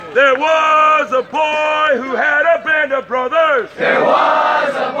There was a boy who had a band of brothers. There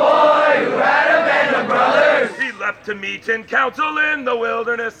was a boy who had a band of brothers. He left to meet in council in the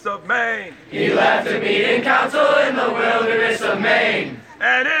wilderness of Maine. He left to meet in council in the wilderness of Maine.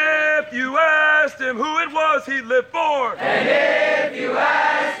 And if you asked him who it was he lived for, And if you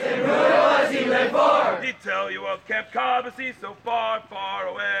asked him who it was he lived for, he'd tell you of Camp Cobbossee so far, far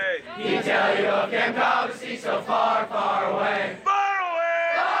away. he'd tell you of Camp Cobbossee so far, far away. Far away!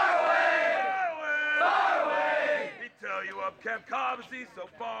 Far away! Far away! Far away! He'd tell you of Camp Cobbossee so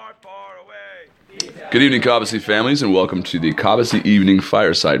far, far away. Good evening, Cobbossee families, and welcome to the Cobbossee Evening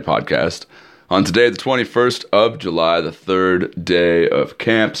Fireside Podcast. On today, the 21st of July, the third day of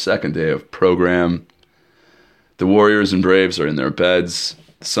camp, second day of program. The Warriors and Braves are in their beds.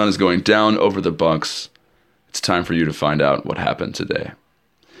 The sun is going down over the bunks. It's time for you to find out what happened today.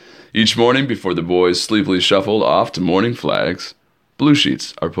 Each morning, before the boys sleepily shuffle off to morning flags, blue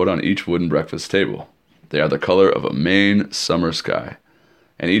sheets are put on each wooden breakfast table. They are the color of a Maine summer sky.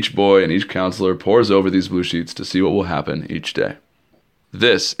 And each boy and each counselor pores over these blue sheets to see what will happen each day.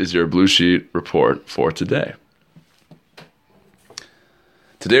 This is your Blue Sheet report for today.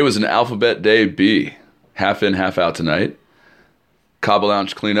 Today was an Alphabet Day B. Half in, half out tonight. Cobble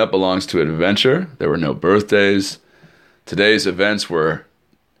Lounge cleanup belongs to Adventure. There were no birthdays. Today's events were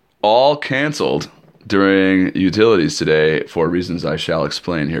all canceled during utilities today for reasons I shall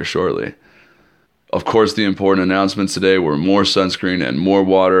explain here shortly. Of course, the important announcements today were more sunscreen and more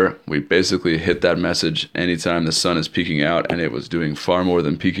water. We basically hit that message anytime the sun is peeking out, and it was doing far more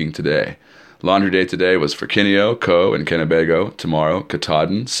than peeking today. Laundry day today was for Kineo, Co, and Kennebago. Tomorrow,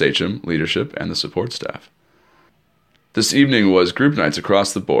 Katahdin, Sachem, leadership, and the support staff. This evening was group nights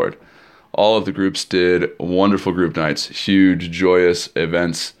across the board. All of the groups did wonderful group nights, huge, joyous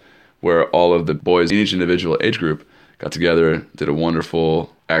events where all of the boys in each individual age group got together, did a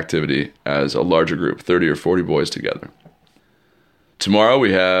wonderful activity as a larger group, 30 or 40 boys together. Tomorrow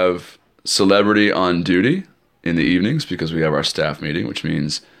we have celebrity on duty in the evenings because we have our staff meeting, which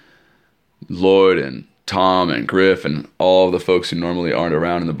means Lloyd and Tom and Griff and all of the folks who normally aren't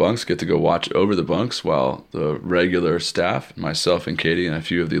around in the bunks get to go watch over the bunks while the regular staff, myself and Katie and a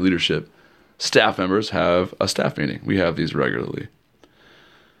few of the leadership staff members have a staff meeting. We have these regularly.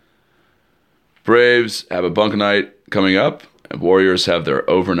 Braves have a bunk night coming up. Warriors have their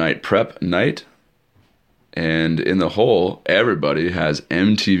overnight prep night. And in the hole, everybody has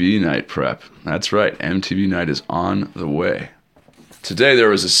MTV night prep. That's right, MTV night is on the way. Today there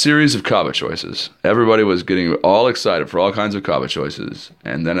was a series of Cobba choices. Everybody was getting all excited for all kinds of Cobba choices.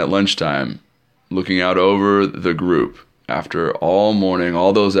 And then at lunchtime, looking out over the group, after all morning,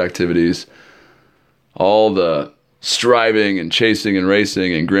 all those activities, all the striving and chasing and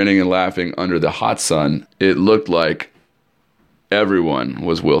racing and grinning and laughing under the hot sun, it looked like everyone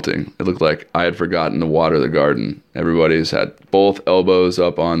was wilting. It looked like I had forgotten to water the garden. Everybody's had both elbows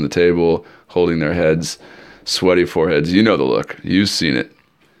up on the table, holding their heads, sweaty foreheads. You know the look. You've seen it.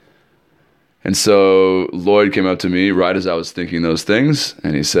 And so Lloyd came up to me right as I was thinking those things,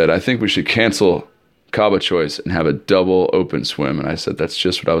 and he said, I think we should cancel Cobba Choice and have a double open swim. And I said, that's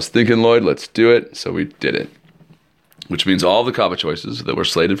just what I was thinking, Lloyd. Let's do it. So we did it. Which means all the Cobba choices that were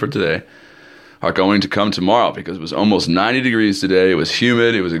slated for today are going to come tomorrow because it was almost 90 degrees today. It was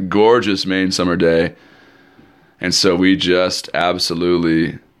humid. It was a gorgeous Maine summer day. And so we just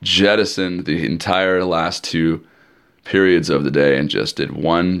absolutely jettisoned the entire last two periods of the day and just did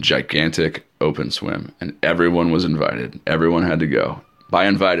one gigantic open swim. And everyone was invited. Everyone had to go. By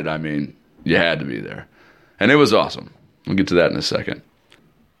invited, I mean you had to be there. And it was awesome. We'll get to that in a second.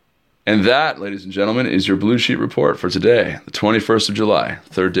 And that, ladies and gentlemen, is your Blue Sheet report for today, the 21st of July,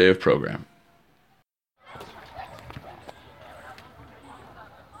 third day of program.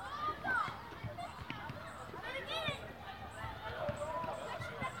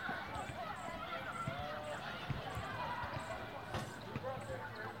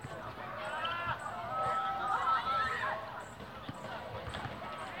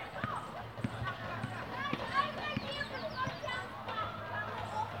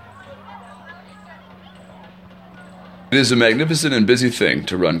 It is a magnificent and busy thing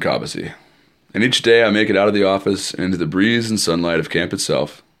to run Cobbossee, and each day I make it out of the office and into the breeze and sunlight of camp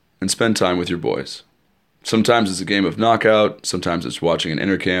itself and spend time with your boys. Sometimes it's a game of knockout, sometimes it's watching an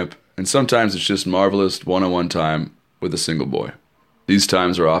intercamp, and sometimes it's just marvelous one-on-one time with a single boy. These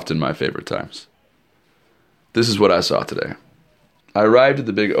times are often my favorite times. This is what I saw today. I arrived at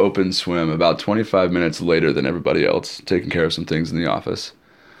the big open swim about 25 minutes later than everybody else, taking care of some things in the office,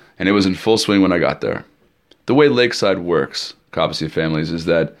 and it was in full swing when I got there. The way Lakeside works, Cobbossee families, is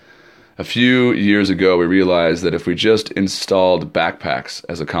that A few years ago, we realized that if we just installed backpacks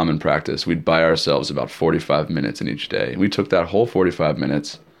as a common practice, we'd buy ourselves about 45 minutes in each day. We took that whole 45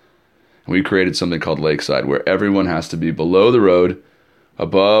 minutes and we created something called Lakeside, where everyone has to be below the road,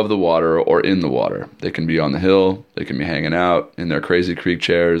 above the water, or in the water. They can be on the hill, they can be hanging out in their crazy creek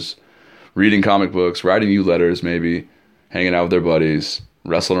chairs, reading comic books, writing you letters maybe, hanging out with their buddies,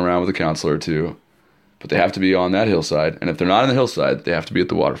 wrestling around with a counselor or two. But they have to be on that hillside, and if they're not on the hillside, they have to be at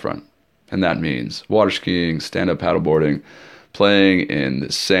the waterfront. And that means water skiing, stand-up paddleboarding, playing in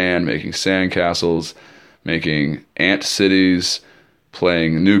the sand, making sand castles, making ant cities,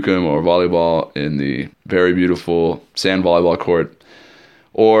 playing nukem or volleyball in the very beautiful sand volleyball court.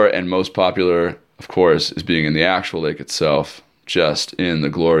 Or, and most popular, of course, is being in the actual lake itself, just in the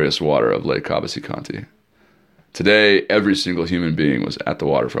glorious water of Lake Cobbossee County. Today, every single human being was at the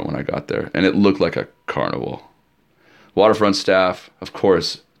waterfront when I got there, and it looked like a carnival. Waterfront staff, of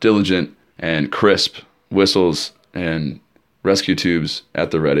course, diligent and crisp, whistles and rescue tubes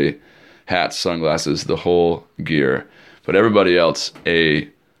at the ready, hats, sunglasses, the whole gear. But everybody else, a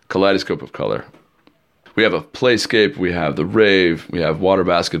kaleidoscope of color. We have a playscape, we have the rave, we have water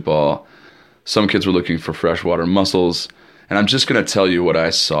basketball. Some kids were looking for freshwater mussels. And I'm just going to tell you what I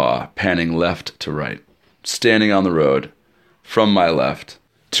saw panning left to right. Standing on the road, from my left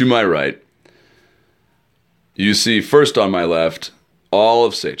to my right, you see first on my left, all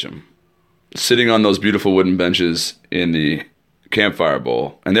of Sachem, sitting on those beautiful wooden benches in the campfire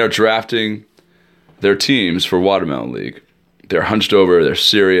bowl, and they're drafting their teams for Watermelon League. They're hunched over, they're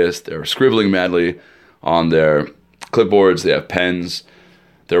serious, they're scribbling madly on their clipboards, they have pens.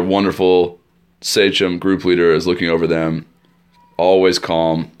 Their wonderful Sachem group leader is looking over them, always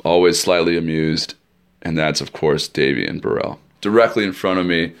calm, always slightly amused, and that's, of course, Davey and Burrell. Directly in front of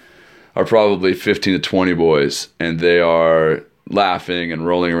me are probably 15 to 20 boys, and they are laughing and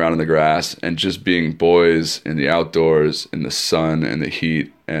rolling around in the grass and just being boys in the outdoors, in the sun and the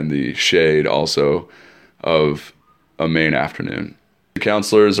heat and the shade also of a Maine afternoon. The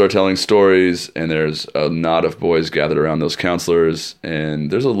counselors are telling stories, and there's a knot of boys gathered around those counselors,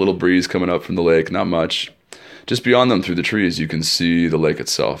 and there's a little breeze coming up from the lake, not much. Just beyond them through the trees, you can see the lake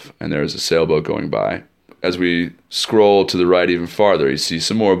itself, and there's a sailboat going by. As we scroll to the right even farther, you see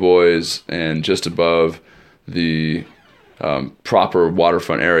some more boys, and just above the proper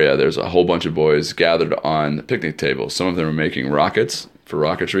waterfront area, there's a whole bunch of boys gathered on the picnic tables. Some of them are making rockets for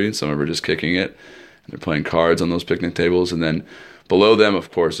rocketry, some of them are just kicking it, and they're playing cards on those picnic tables, and then below them,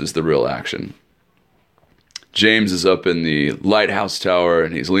 of course, is the real action. James is up in the lighthouse tower,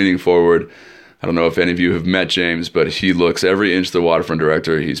 and he's leaning forward. I don't know if any of you have met James, but he looks every inch the waterfront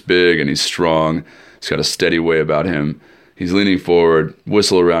director. He's big and he's strong. He's got a steady way about him. He's leaning forward,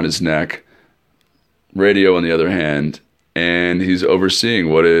 whistle around his neck, radio on the other hand, and he's overseeing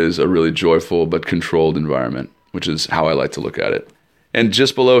what is a really joyful but controlled environment, which is how I like to look at it. And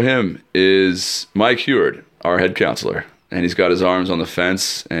just below him is Mike Heward, our head counselor. And he's got his arms on the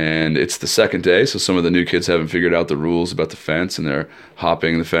fence, and it's the second day, so some of the new kids haven't figured out the rules about the fence, and they're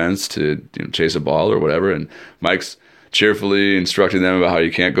hopping the fence to chase a ball or whatever. And Mike's cheerfully instructing them about how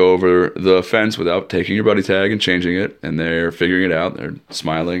you can't go over the fence without taking your buddy tag and changing it, and they're figuring it out. They're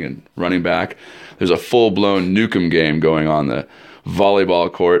smiling and running back. There's a full-blown nukem game going on the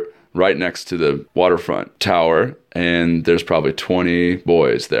volleyball court right next to the waterfront tower, and there's probably 20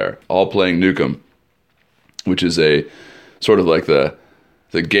 boys there, all playing nukem, which is a sort of like the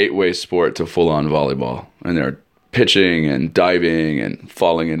gateway sport to full-on volleyball. And they're pitching and diving and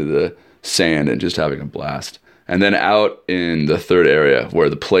falling into the sand and just having a blast. And then out in the third area where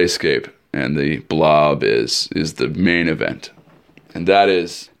the playscape and the blob is the main event. And that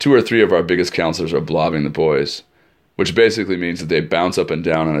is 2 or 3 of our biggest counselors are blobbing the boys, which basically means that they bounce up and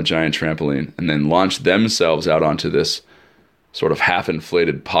down on a giant trampoline and then launch themselves out onto this sort of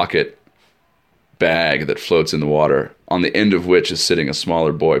half-inflated pocket bag that floats in the water, on the end of which is sitting a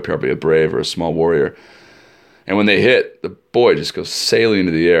smaller boy, probably a brave or a small warrior. And when they hit, the boy just goes sailing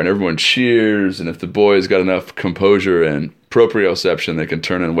into the air, and everyone cheers, and if the boy's got enough composure and proprioception, they can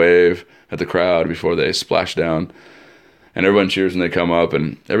turn and wave at the crowd before they splash down. And everyone cheers when they come up,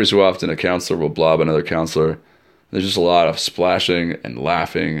 and every so often a counselor will blob another counselor. There's just a lot of splashing and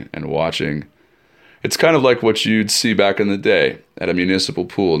laughing and watching. It's kind of like what you'd see back in the day at a municipal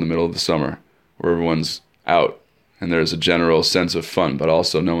pool in the middle of the summer, where everyone's out and there's a general sense of fun, but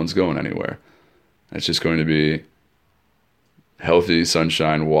also no one's going anywhere. It's just going to be healthy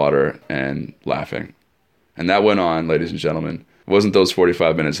sunshine, water, and laughing. And that went on, ladies and gentlemen. It wasn't those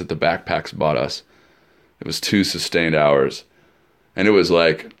 45 minutes that the backpacks bought us. It was 2 sustained hours. And it was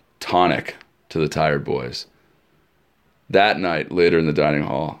like tonic to the tired boys. That night, later in the dining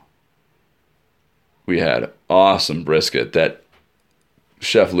hall, We had awesome brisket that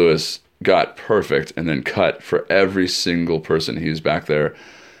Chef Lewis got perfect and then cut for every single person. He was back there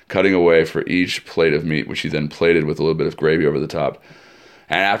cutting away for each plate of meat, which he then plated with a little bit of gravy over the top.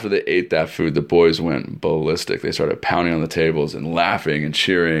 And after they ate that food, the boys went ballistic. They started pounding on the tables and laughing and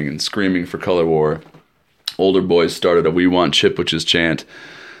cheering and screaming for color war. Older boys started a "We Want Chipwiches" chant.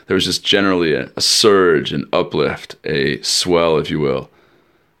 There was just generally a surge, an uplift, a swell, if you will,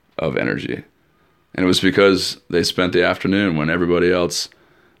 of energy. And it was because they spent the afternoon when everybody else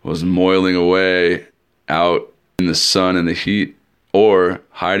was moiling away out in the sun and the heat or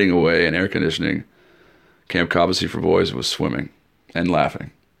hiding away in air conditioning. Camp Cobbossee for Boys was swimming and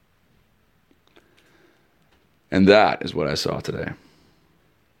laughing. And that is what I saw today.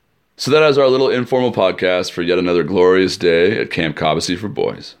 So that is our little informal podcast for yet another glorious day at Camp Cobbossee for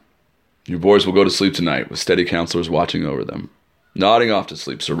Boys. Your boys will go to sleep tonight with steady counselors watching over them, nodding off to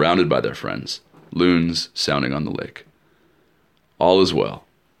sleep surrounded by their friends, loons sounding on the lake. All is well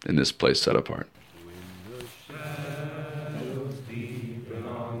in this place set apart. When the shadows deepen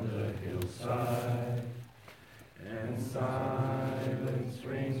on the hillside, and silence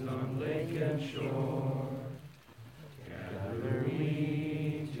reigns on lake and shore, gather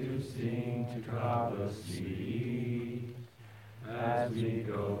we to sing to Cobbossee, as we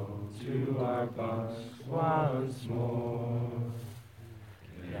go to our bunks once more.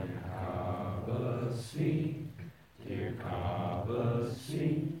 Dear Cobbossee, dear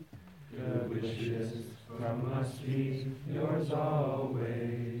Cobbossee, good wishes from us be yours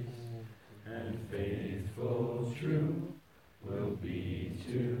always, and faithful true will be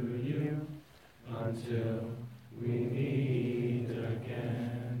to you until we meet again.